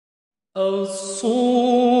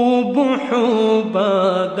الصبح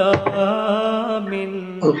بدا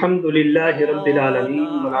من Alhamdulillahi Rabbil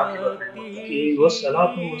Alameen wal aqibatu lil muttaqeen واديه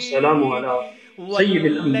wassalatu wassalamu ala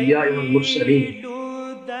Sayyidil Anbiya'i wal Mursaleen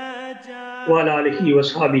والليل دجى wa ala alihi wa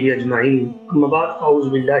sahbihi ajma'een. Amma ba'd,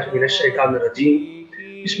 a'udhu billahi minash shaitanir rajeem.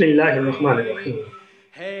 Bismillahir Rahmanir Rahim.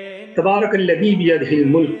 है Tabarakalladhi biyadihil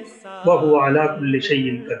mulk नूर wa huwa ala kulli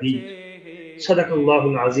shay'in साज qadeer.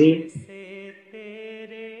 Sadaqallahul azim. से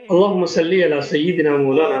तेरे Allahumma salli ala Sayyidina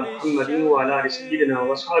Maulana और Muhammadin wa ala ali Sayyidina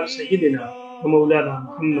wa ashabi शबीरों Sayyidina wa Maulana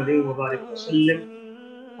Muhammadin wa barik wa sallim.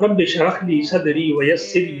 रसूल Rabbi shrah li sadri wa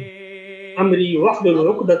yassir li Amri wahlul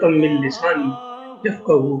uqdatam min lisani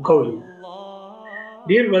yafqahu qawli.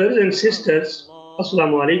 Dear brothers and sisters,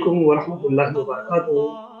 Assalamu alaikum wa rahmatullahi wa barakatuh.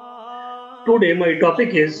 Today my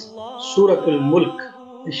topic is Suratul Mulk,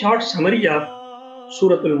 the short summary of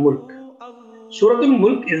Suratul Mulk. Suratul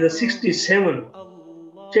Mulk is the 67th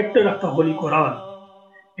chapter of the Holy Quran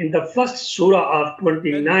and the first surah of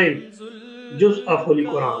 29 juz of Holy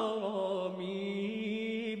Quran.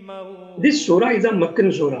 This surah is a Meccan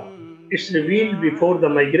surah. It's revealed before the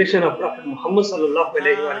migration of Prophet Muhammad sallallahu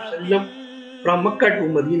alaihi wasallam from Mecca to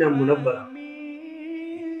Medina Munawwara.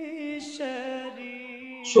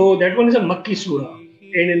 So that one is a Makki surah.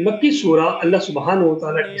 And in Makki surah, Allah subhanahu wa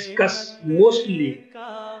ta'ala discuss mostly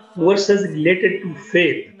verses related to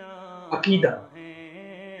faith, Aqidah.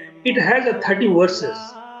 It has a 30 verses.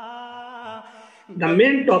 The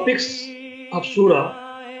main topics of surah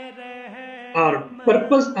are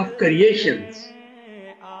purpose of creations.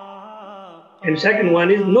 And second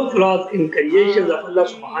one is no flaws in creations of Allah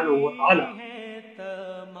subhanahu wa ta'ala.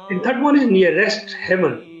 And third one is nearest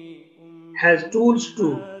heaven has tools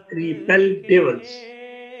to repel devils.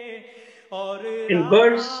 And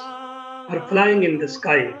birds are flying in the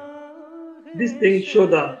sky. These things show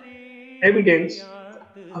the evidence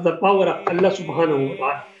of the power of Allah subhanahu wa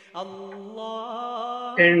ta'ala.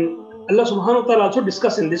 And Allah subhanahu wa ta'ala also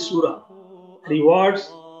discuss in this surah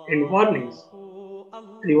rewards and warnings.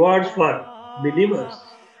 Rewards for believers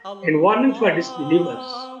and warnings for disbelievers.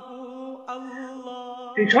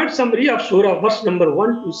 In short summary of surah, verse number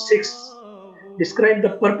 1 to 6 describe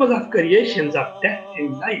the purpose of creations of death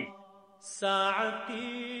and life.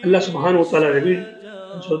 Allah subhanahu wa ta'ala revealed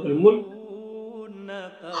in Surah Al-Mulk,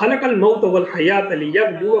 خَلَقَ الْمَوْتَ وَالْحَيَاةَ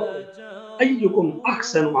لِيَبْلُوَكُمْ أَيُّكُمْ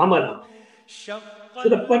أَحْسَنُ عَمَلًا. So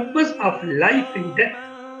the purpose of life and death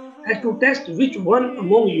has to test which one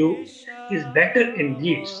among you is better in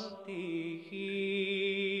deeds.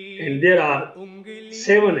 And there are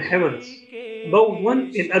 7 heavens, above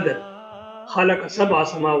one another. خَلَقَ سَبْعَ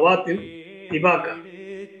سَمَاوَاتٍ طِبَاقًا.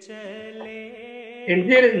 And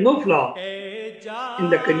there is no flaw in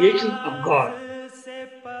the creation of God.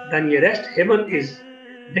 The nearest heaven is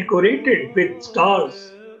decorated with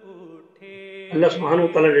stars. Allah subhanahu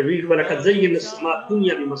wa ta'ala revealed, وَلَقَدْ زَيَّنَّا السَّمَاءَ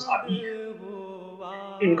الدُّنْيَا بِمَصَابِيحَ.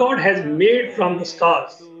 And God has made from the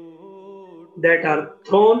stars that are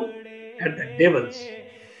thrown at the devils.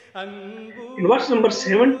 In verse number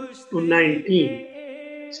 7 to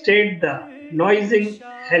 19, state the noising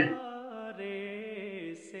hell.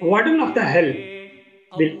 Warden of the hell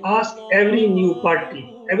will ask every new party,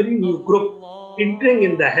 every new group entering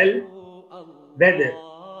in the hell whether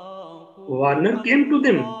warner came to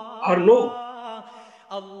them or no.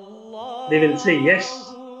 They will say yes.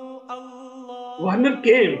 Warner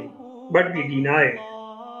came, but we denied.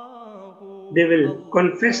 They will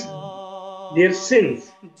confess their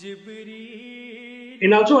sins.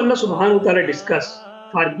 And also Allah subhanahu wa ta'ala discuss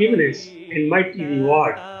forgiveness and mighty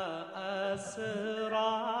reward.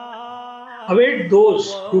 Await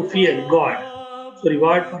those who fear God. So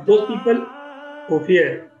reward for those people who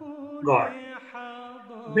fear God.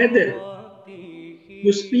 Whether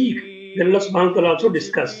you speak, then Allah subhanahu wa ta'ala also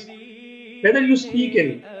discuss. Whether you speak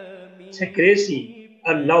in secrecy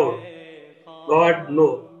or loud, God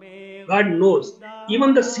knows. God knows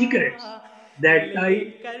even the secrets that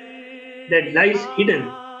lies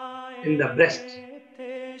hidden in the breast.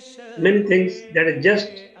 Many things that are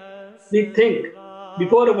just we think.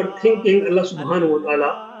 Before our thinking, Allah subhanahu wa ta'ala,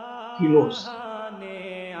 He knows.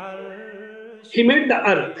 He made the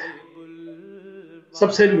earth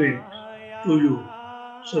subservient to you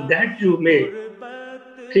so that you may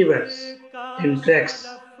traverse in tracks.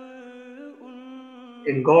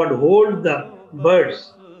 And God holds the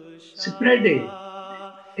birds spreading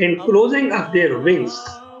and closing of their wings.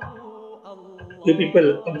 You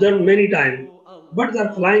people observe many times, birds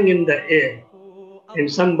are flying in the air, and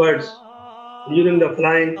some birds during the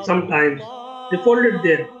flying sometimes they folded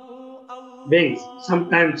their wings,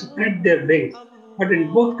 sometimes spread their wings, but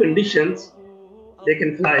in both conditions they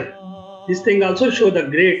can fly. This thing also shows the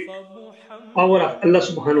great power of Allah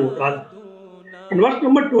subhanahu wa ta'ala. And verse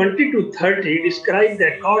number 20 to 30 describe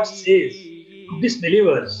that God says to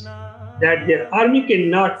disbelievers that their army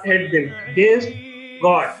cannot aid them against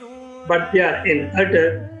God, but they are in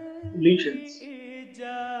utter illusions.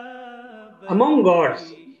 Among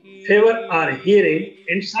God's favor are hearing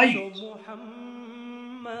and sight.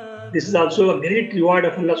 This is also a great reward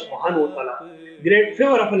of Allah subhanahu wa ta'ala. Great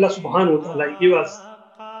favor of Allah subhanahu wa ta'ala. He give us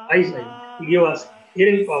eyesight. He give us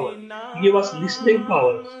hearing power. He give us listening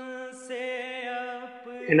powers.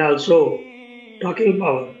 And also talking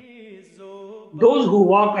power. Those who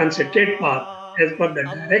walk on straight path as per the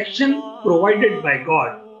direction provided by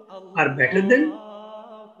God are better than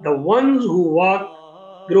the ones who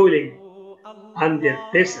walk groveling on their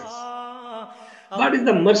faces. God is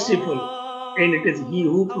the merciful, and it is He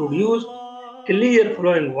who produced clear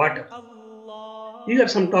flowing water. These are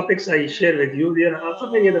some topics I share with you. There are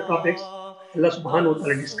also many other topics Allah subhanahu wa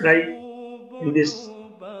ta'ala described in this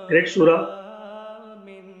great surah.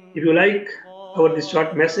 If you like our this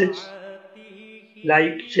short message,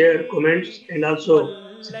 like, share, comments, and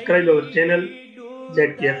also subscribe our channel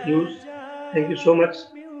ZTF News. Thank you so much.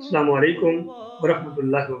 Assalamu alaikum wa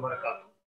rahmatullahi wa barakatuh.